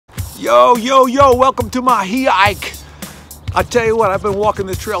Yo, yo, yo, welcome to my hike. I tell you what, I've been walking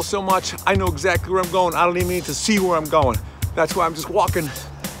this trail so much, I know exactly where I'm going. I don't even need to see where I'm going. That's why I'm just walking,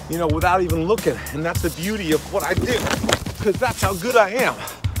 you know, without even looking. And that's the beauty of what I do, because that's how good I am.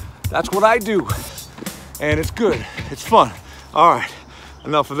 That's what I do. And it's good, it's fun. All right,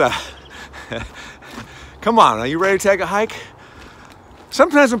 enough of that. Come on, are you ready to take a hike?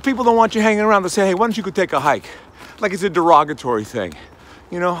 Sometimes when people don't want you hanging around, they say, hey, why don't you go take a hike? Like it's a derogatory thing.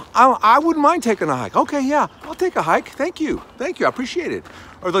 You know, I wouldn't mind taking a hike. Okay, yeah, I'll take a hike. Thank you, I appreciate it.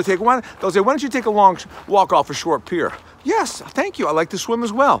 Or they'll say, why don't you take a long walk off a short pier? Yes, thank you, I like to swim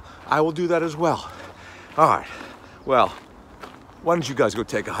as well. I will do that as well. All right, well, why don't you guys go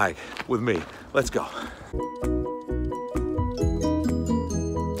take a hike with me? Let's go.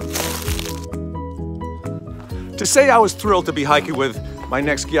 To say I was thrilled to be hiking with my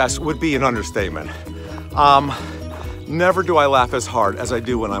next guest would be an understatement. Never do I laugh as hard as I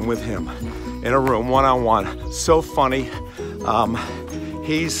do when I'm with him in a room, one-on-one. So funny.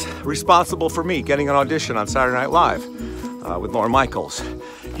 He's responsible for me getting an audition on Saturday Night Live with Lorne Michaels.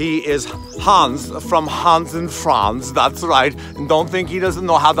 He is Hans from Hans and Franz, that's right. And don't think he doesn't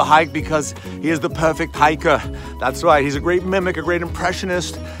know how to hike because he is the perfect hiker. That's right, he's a great mimic, a great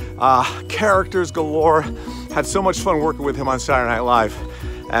impressionist, characters galore. Had so much fun working with him on Saturday Night Live.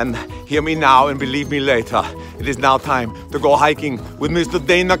 And hear me now and believe me later. It is now time to go hiking with Mr.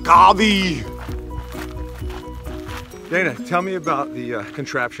 Dana Carvey. Dana, tell me about the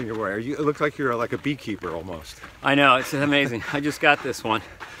contraption you're wearing. It looks like you're like a beekeeper almost. I know, it's amazing. I just got this one.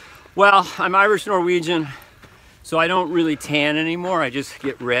 Well, I'm Irish Norwegian, so I don't really tan anymore. I just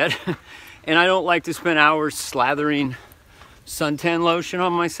get red. And I don't like to spend hours slathering suntan lotion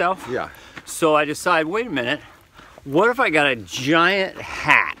on myself. Yeah. So I decided, wait a minute, what if I got a giant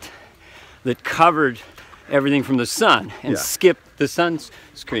hat that covered everything from the sun and skipped the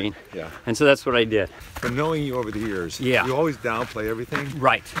sunscreen? Yeah. And so that's what I did. From knowing you over the years, yeah, you always downplay everything.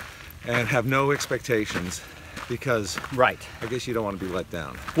 Right. And have no expectations because right. I guess you don't want to be let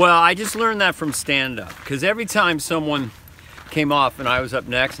down. Well, I just learned that from stand-up, because every time someone came off and I was up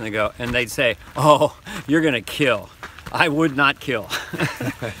next and they'd say, oh, you're gonna kill. I would not kill.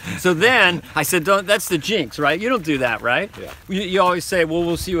 So then I said, that's the jinx, right? You don't do that, right? Yeah. You always say, well,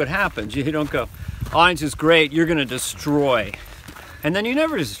 we'll see what happens. You don't go, Orange is great, you're gonna destroy. And then you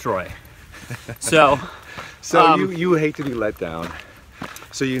never destroy. So you hate to be let down.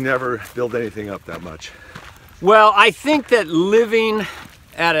 So you never build anything up that much. Well, I think that living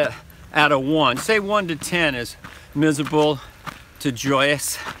at a 1, say 1 to 10 is miserable to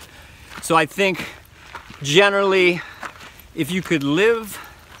joyous. So I think generally, if you could live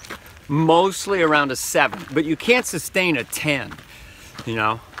mostly around a 7, but you can't sustain a 10, you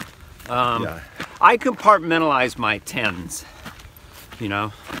know? Yeah. I compartmentalize my 10s, you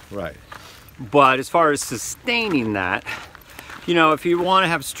know? Right. But as far as sustaining that, you know, if you want to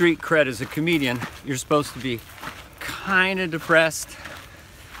have street cred as a comedian, you're supposed to be kind of depressed,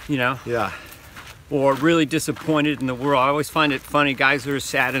 you know? Yeah. Or really disappointed in the world. I always find it funny, guys who are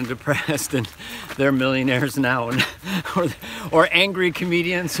sad and depressed and they're millionaires now, and, or angry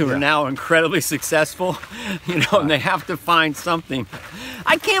comedians who are now incredibly successful, you know, and they have to find something.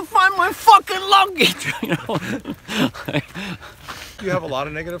 I can't find my fucking luggage, you know. Do you have a lot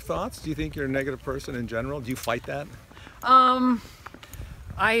of negative thoughts? Do you think you're a negative person in general? Do you fight that?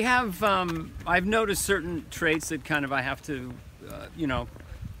 I have, I've noticed certain traits that kind of I have to, you know,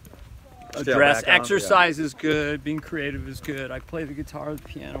 address. Exercise is good, being creative is good. I play the guitar, the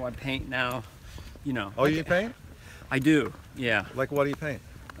piano, I paint now, you know. Oh, you paint? I do, yeah. Like what do you paint?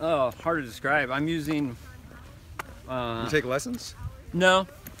 Oh, hard to describe. I'm using... you take lessons? No.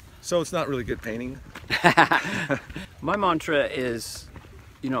 So it's not really good painting? My mantra is,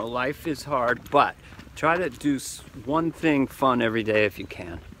 you know, life is hard, but try to do one thing fun every day if you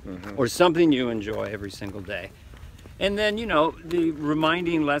can. Mm-hmm. Or something you enjoy every single day. And then, you know, the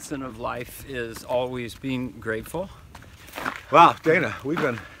reminding lesson of life is always being grateful. Wow, Dana, we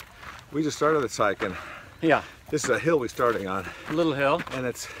just started this hike, and yeah, this is a hill we're starting on. A little hill.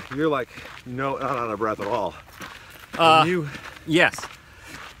 And you're like, not out of breath at all. Yes.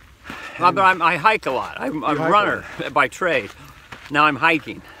 But I hike a lot. I'm a runner by trade. Now I'm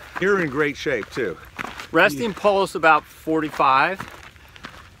hiking. You're in great shape too. Resting pulse about 45.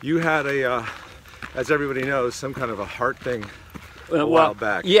 You had as everybody knows, some kind of a heart thing a while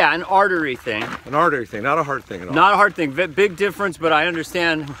back. Yeah, an artery thing. An artery thing, not a heart thing at all. Not a heart thing. Big difference, but I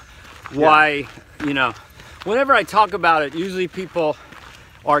understand why, you know. Whenever I talk about it, usually people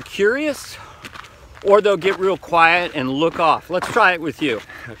are curious or they'll get real quiet and look off. Let's try it with you.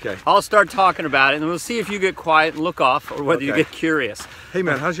 Okay. I'll start talking about it, and we'll see if you get quiet and look off, or whether you get curious. Hey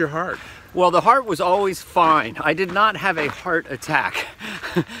man, how's your heart? Well, the heart was always fine. I did not have a heart attack.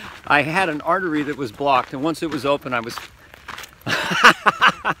 I had an artery that was blocked, and once it was open, I was...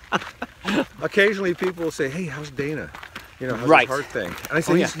 Occasionally people will say, hey, how's Dana? You know, how's Right. his heart thing? And I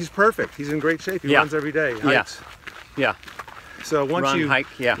say, he's perfect. He's in great shape. He runs every day. Hikes. Yeah. So once hike,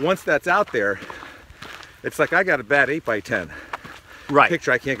 once that's out there, it's like I got a bad 8x10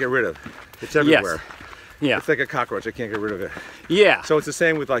 picture I can't get rid of. It's everywhere. Yes. Yeah. It's like a cockroach. I can't get rid of it. Yeah. So it's the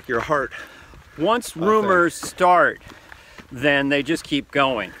same with like your heart. Once rumors start, then they just keep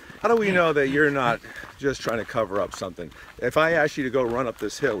going. How do we know that you're not just trying to cover up something? If I asked you to go run up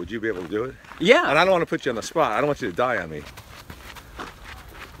this hill, would you be able to do it? Yeah. And I don't want to put you on the spot. I don't want you to die on me.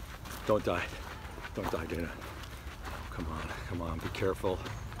 Don't die. Don't die, Dana. Come on, be careful.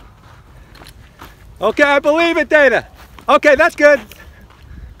 Okay, I believe it, Dana. Okay, that's good.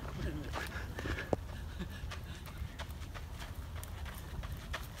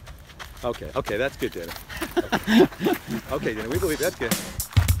 Okay, that's good, Dana. Okay, Dana, we believe that's good.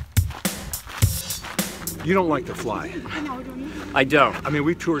 You don't like to fly. I don't. I mean,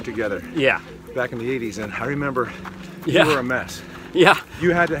 we toured together. Yeah. Back in the 80s, and I remember you were a mess. Yeah.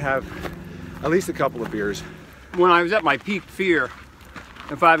 You had to have at least a couple of beers. When I was at my peak fear,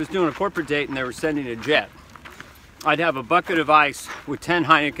 if I was doing a corporate date and they were sending a jet, I'd have a bucket of ice with 10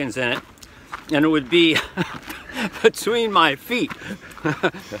 Heinekens in it, and it would be between my feet.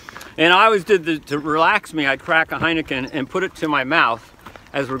 And I always did to relax me, I'd crack a Heineken and put it to my mouth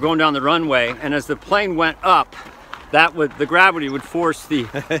as we're going down the runway, and as the plane went up, the gravity would force the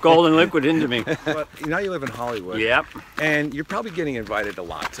golden liquid into me. But now you live in Hollywood. Yep. And you're probably getting invited a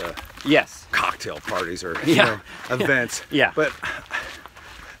lot to cocktail parties or events. Yeah. But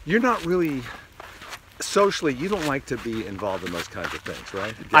you're not really socially, you don't like to be involved in those kinds of things,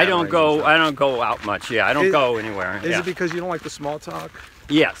 right? I don't go out much. Yeah, I don't go anywhere. Is it because you don't like the small talk?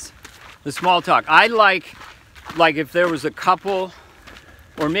 Yes. The small talk. I like if there was a couple,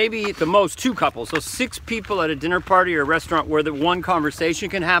 or maybe at the most 2 couples, so 6 people at a dinner party or a restaurant where the one conversation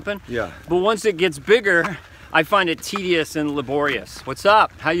can happen. Yeah. But once it gets bigger, I find it tedious and laborious. What's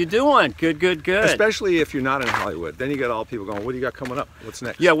up? How you doing? Good, good, good. Especially if you're not in Hollywood. Then you got all people going, what do you got coming up? What's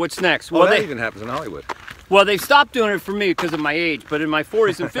next? Yeah, what's next? Well, that even happens in Hollywood. Well, they stopped doing it for me because of my age, but in my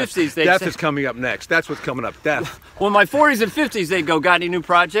 40s and 50s, they Death is coming up next. That's what's coming up, death. Well, in my 40s and 50s, they'd go, got any new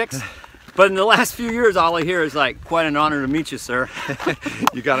projects? But in the last few years, all I hear is like, quite an honor to meet you, sir.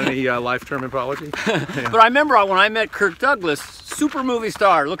 You got any life terminology? But I remember when I met Kirk Douglas, super movie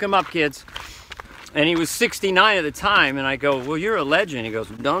star, look him up, kids. And he was 69 at the time, and I go, well, you're a legend. He goes,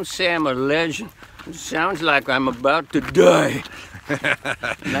 don't say I'm a legend. It sounds like I'm about to die.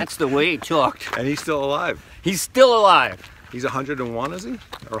 And that's the way he talked. And he's still alive. He's still alive. He's 101, is he?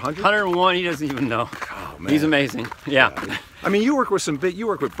 Or 100? 101, he doesn't even know. Oh, man. He's amazing. Yeah. I mean, you work with you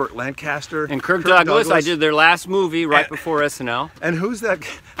work with Burt Lancaster. And Kirk Douglas. I did their last movie right before SNL. And who's that guy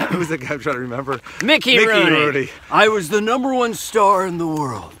I'm trying to remember? Micky Rooney. I was the #1 star in the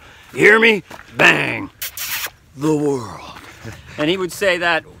world. Hear me? Bang. The world. And he would say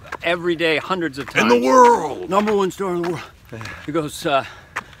that every day, hundreds of times. In the world. #1 star in the world. He goes,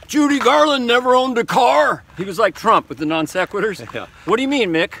 Judy Garland never owned a car. He was like Trump with the non sequiturs. Yeah. What do you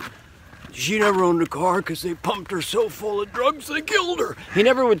mean, Mick? She never owned a car because they pumped her so full of drugs they killed her. He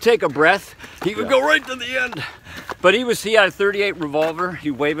never would take a breath. He would go right to the end. But he had a .38 revolver.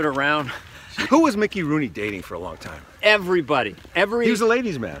 He'd wave it around. Who was Micky Rooney dating for a long time? Everybody. He was a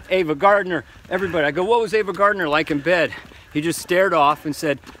ladies' man. Ava Gardner, everybody. I go, what was Ava Gardner like in bed? He just stared off and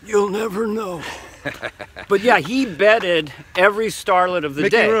said, you'll never know. But yeah, he bedded every starlet of the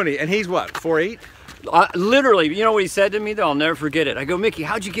day. Micky Rooney, and he's what, 4'8"? Literally, you know what he said to me though? I'll never forget it. I go, Mickey,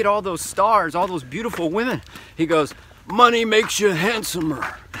 how'd you get all those stars, all those beautiful women? He goes, money makes you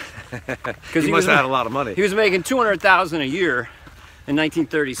handsomer. Because he must have had a lot of money. He was making $200,000 a year in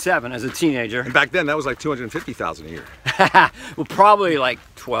 1937 as a teenager. And back then, that was like $250,000 a year. Well, probably like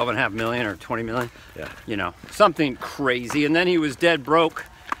 12.5 million or 20 million. Yeah. You know, something crazy. And then he was dead broke.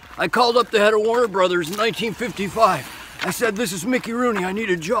 I called up the head of Warner Brothers in 1955. I said, this is Micky Rooney, I need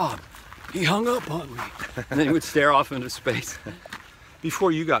a job. He hung up on me. And then he would stare off into space.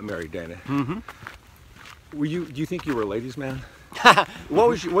 Before you got married, Dana, do you think you were a ladies' man?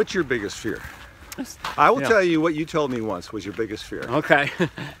 What's your biggest fear? I will tell you what you told me once was your biggest fear. Okay.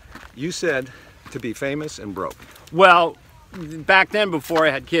 You said to be famous and broke. Well, back then before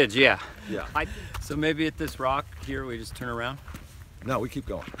I had kids, yeah. Yeah. So maybe at this rock here, we just turn around? No, we keep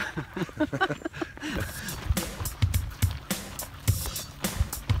going.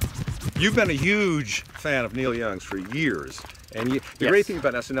 You've been a huge fan of Neil Young's for years. And the great thing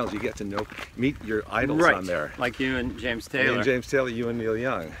about SNL is you get to meet your idols on there. Like you and James Taylor. And James Taylor, you and Neil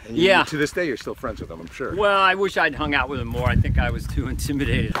Young. And to this day, you're still friends with them, I'm sure. Well, I wish I'd hung out with him more. I think I was too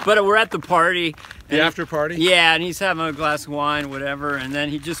intimidated. But we're at the party. The after party? Yeah, and he's having a glass of wine, whatever, and then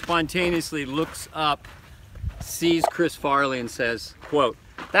he just spontaneously looks up, sees Chris Farley and says, quote,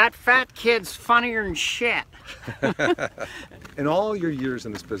 "That fat kid's funnier than shit." In all your years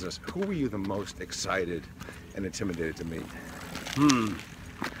in this business, who were you the most excited and intimidated to meet?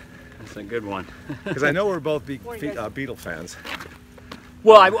 That's a good one. Because I know we're both big Beatle fans.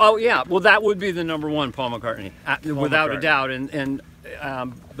 Well, well, that would be the number one, Paul McCartney, without a doubt. And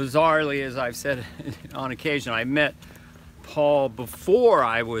bizarrely, as I've said on occasion, I met Paul before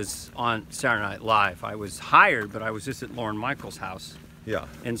I was on Saturday Night Live. I was hired, but I was just at Lorne Michaels' house. Yeah.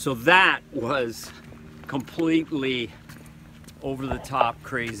 And so that was completely over the top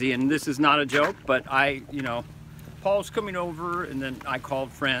crazy. And this is not a joke, but Paul's coming over, and then I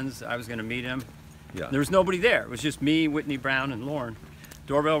called friends. I was going to meet him. Yeah. There was nobody there. It was just me, Whitney Brown, and Lorne.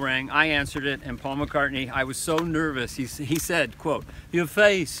 Doorbell rang. I answered it, and Paul McCartney, I was so nervous. He said, quote, "Your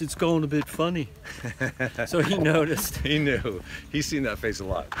face, it's going a bit funny." So he noticed. He knew. He's seen that face a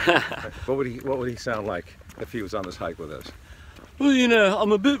lot. What would he sound like if he was on this hike with us? Well,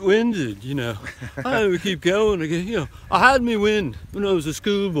 I'm a bit winded, I have to keep going again. I had me wind when I was a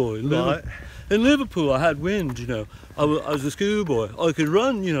schoolboy. In Liverpool, I had wind, I was a schoolboy. I could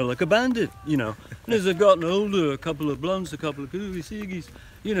run, like a bandit, And as I've gotten older, a couple of blunts, a couple of gooey ciggies,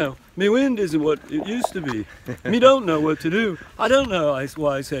 me wind isn't what it used to be. Me don't know what to do. I don't know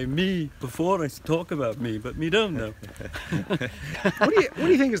why I say me before I talk about me, but me don't know. What do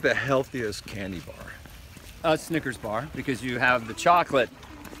you think is the healthiest candy bar? Snickers bar, because you have the chocolate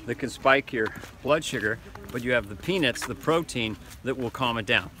that can spike your blood sugar, but you have the peanuts, the protein that will calm it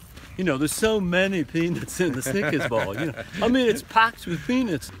down. There's so many peanuts in the Snickers bar. I mean, it's packed with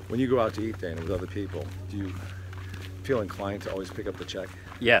peanuts. When you go out to eat, Dana, with other people, do you feel inclined to always pick up the check?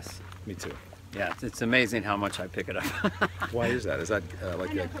 Yes. Me too. Yeah, it's amazing how much I pick it up. Why is that? Is that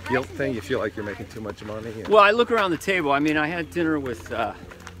like a guilt thing? You feel like you're making too much money? Well, I look around the table. I mean, I had dinner with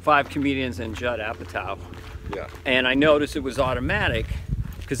 5 comedians and Judd Apatow. Yeah. And I noticed it was automatic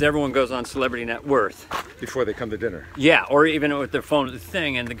because everyone goes on Celebrity Net Worth. Before they come to dinner. Yeah, or even with their phone at the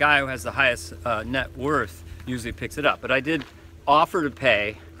thing, and the guy who has the highest net worth usually picks it up. But I did offer to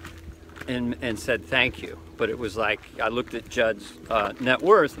pay and said thank you. But it was like, I looked at Judd's net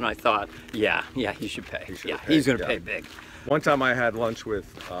worth and I thought, yeah, he should pay. He's going to pay big. One time I had lunch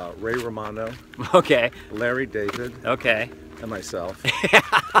with Ray Romano. Okay. Larry David. Okay. And myself.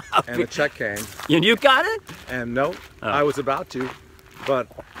 And the check came. And you got it? And no, I was about to, but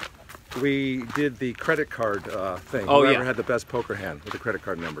we did the credit card thing. Oh, Whoever had the best poker hand with the credit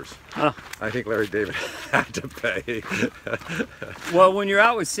card numbers. I think Larry David had to pay. Well, when you're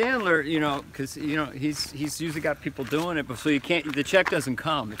out with Sandler, because he's usually got people doing it, but so you can't. The check doesn't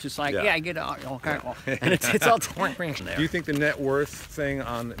come. It's just like, I get out. Okay, and it's all there. Do you think the net worth thing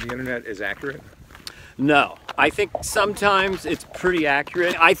on the internet is accurate? No, I think sometimes it's pretty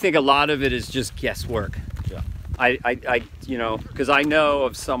accurate. I think a lot of it is just guesswork. Yeah. Because I know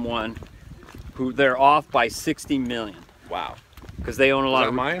of someone who they're off by 60 million. Wow. Because they own a lot of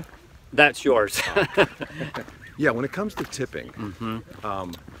of mine. That's yours. Yeah, when it comes to tipping,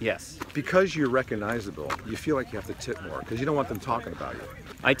 yes, because you're recognizable, you feel like you have to tip more because you don't want them talking about you.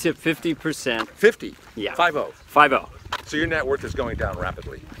 I tip 50%. 50. Yeah. 50. 50. So your net worth is going down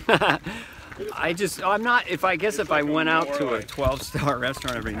rapidly. I'm not, if I went out to a 12-star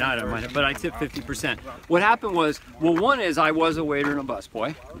restaurant every night, I might have, but I tip 50%. What happened was, well, one is I was a waiter and a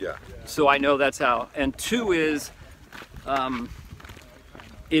busboy. Yeah. So I know that's how, and 2 is,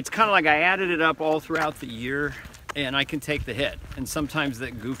 it's kind of like I added it up all throughout the year and I can take the hit. And sometimes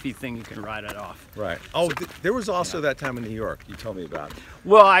that goofy thing, you can write it off. Right. Oh, so, there was also that time in New York you told me about.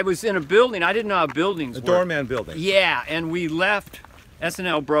 Well, I was in a building. I didn't know how buildings worked. The doorman building. Yeah, and we left.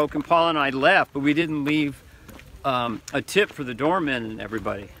 SNL broke and Paul and I left, but we didn't leave a tip for the doorman and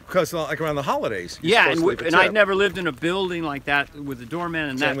everybody. Because like around the holidays. Yeah, and I'd never lived in a building like that with the doorman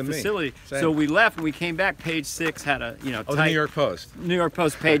and that facility. So we left and we came back. Page 6 had a the New York Post. New York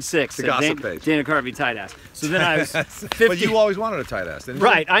Post, page 6. The gossip page. Dana Carvey tight ass. So then I was 50. But you always wanted a tight ass, didn't you?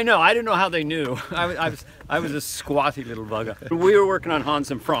 Right, I know. I didn't know how they knew. I was a squatty little bugger. We were working on Hans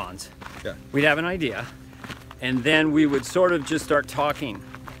and Franz. Yeah. We'd have an idea, and then we would sort of just start talking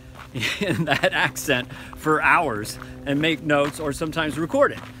in that accent for hours and make notes or sometimes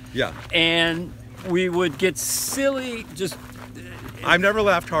record it. Yeah. And we would get silly, just... I've never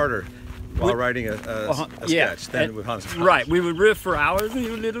laughed harder while writing a sketch. Then with Hans. Right, we would riff for hours.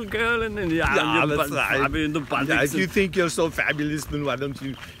 You little girl, and then that's right. the If you think you're so fabulous, then why don't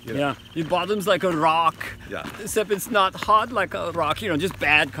you? Yeah, your bottom's like a rock. Yeah. Except it's not hard like a rock. You know, just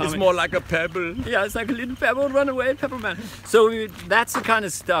bad comedy. It's more like a pebble. Yeah, it's like a little pebble. Run away, Pepperman. So that's the kind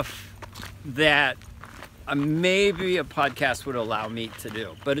of stuff that maybe a podcast would allow me to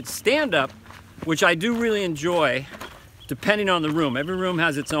do. But it's stand-up, which I do really enjoy, depending on the room. Every room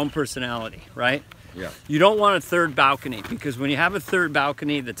has its own personality, right? Yeah. You don't want a third balcony, because when you have a third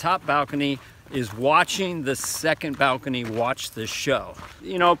balcony, the top balcony is watching the second balcony watch the show.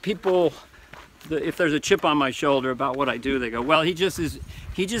 You know, people, if there's a chip on my shoulder about what I do, they go, well, he just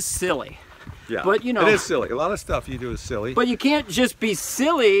silly. Yeah, but you know, it is silly. A lot of stuff you do is silly. But you can't just be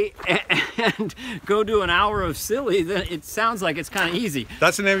silly and go do an hour of silly. Then it sounds like it's kind of easy.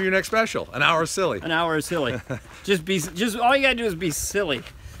 That's the name of your next special, An Hour of Silly. An hour of silly. just all you gotta do is be silly.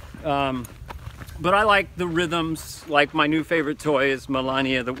 But I like the rhythms. Like my new favorite toy is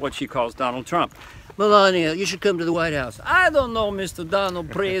Melania, what she calls Donald Trump. Melania, you should come to the White House. I don't know, Mr.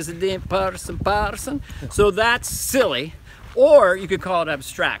 Donald President Parson. So that's silly. Or you could call it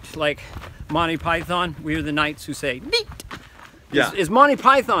abstract, like Monty Python. We are the knights who say, neat. Yeah. Is Monty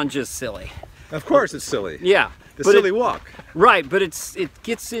Python just silly? Of course it's silly. Yeah. The silly walk. Right, but it's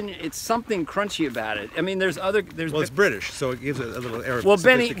something crunchy about it. I mean, well, it's British, so it gives it a little air of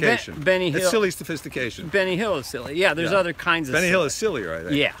sophistication. Benny Hill. It's silly sophistication. Benny Hill is silly. Yeah, there's other kinds of Benny Hill is sillier, I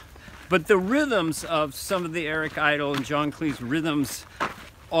think. Yeah. But the rhythms of some of the Eric Idle and John Cleese rhythms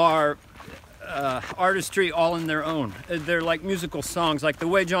are artistry all in their own. They're like musical songs, like the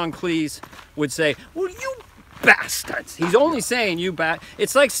way John Cleese would say, well, you bastards. He's only saying you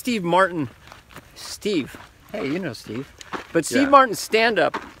It's like Steve Martin. Steve. Hey, you know Steve. But Steve Martin's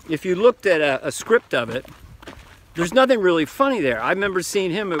stand-up, if you looked at a script of it, there's nothing really funny there. I remember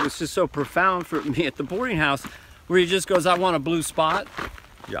seeing him. It was just so profound for me at the boarding house, where he just goes, I want a blue spot.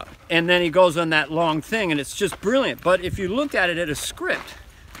 Yeah. And then he goes on that long thing, and it's just brilliant. But if you looked at it at a script,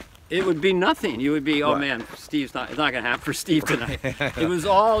 it would be nothing. You would be, oh man, it's not going to happen for Steve tonight. It was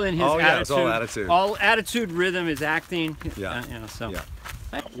all in his attitude. Yeah, it's all attitude. All attitude, rhythm, his acting. Yeah. You know, so. Yeah.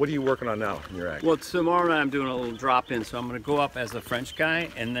 What are you working on now in your act? Well, tomorrow night I'm doing a little drop-in, so I'm going to go up as a French guy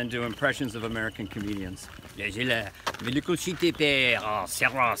and then do impressions of American comedians. J'ai la velocité per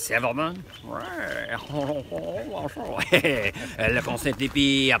Severman. Le concept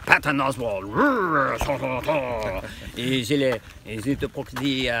épée à Patton Oswalt. Et j'ai les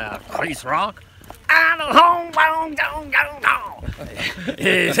autoproclamés à Chris Rock.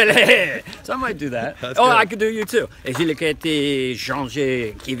 So I might do that. That's good. I could do you too. Et j'ai été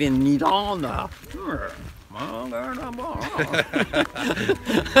changé Kevin Nealon.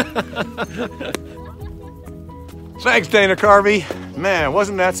 Thanks, Dana Carvey. Man,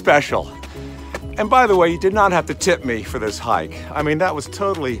 wasn't that special? And by the way, you did not have to tip me for this hike. I mean, that was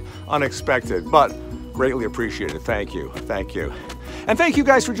totally unexpected, but greatly appreciated. Thank you. Thank you. And thank you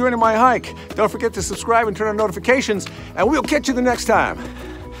guys for joining my hike. Don't forget to subscribe and turn on notifications, and we'll catch you the next time.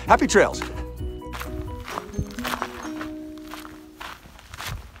 Happy trails.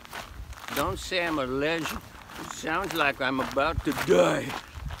 Don't say I'm a legend. It sounds like I'm about to die.